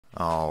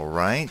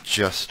Alright,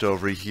 just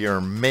over here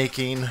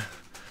making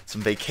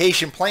some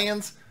vacation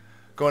plans.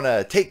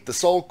 Gonna take the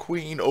Soul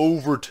Queen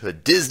over to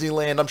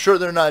Disneyland. I'm sure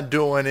they're not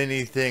doing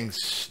anything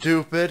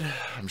stupid.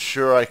 I'm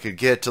sure I could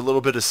get a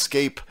little bit of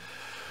escape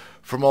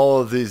from all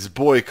of these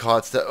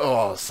boycotts that...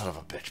 Oh, son of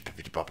a bitch.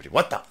 Bippity boppity.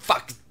 What the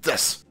fuck is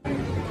this? So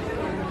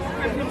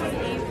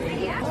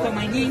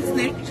my name's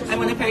Nick. I'm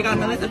one of Fairy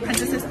Godmother's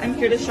apprentices. I'm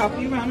here to shop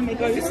you around and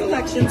make all your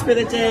selections for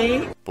the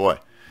day. Boy,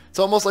 it's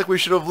almost like we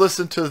should have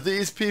listened to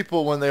these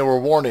people when they were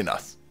warning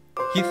us.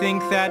 You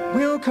think that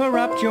we'll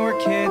corrupt your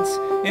kids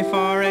if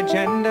our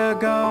agenda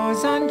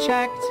goes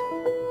unchecked?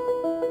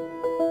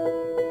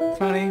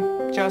 Funny,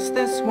 just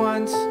this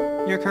once,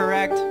 you're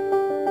correct.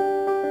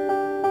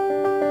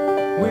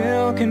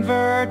 We'll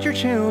convert your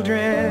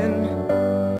children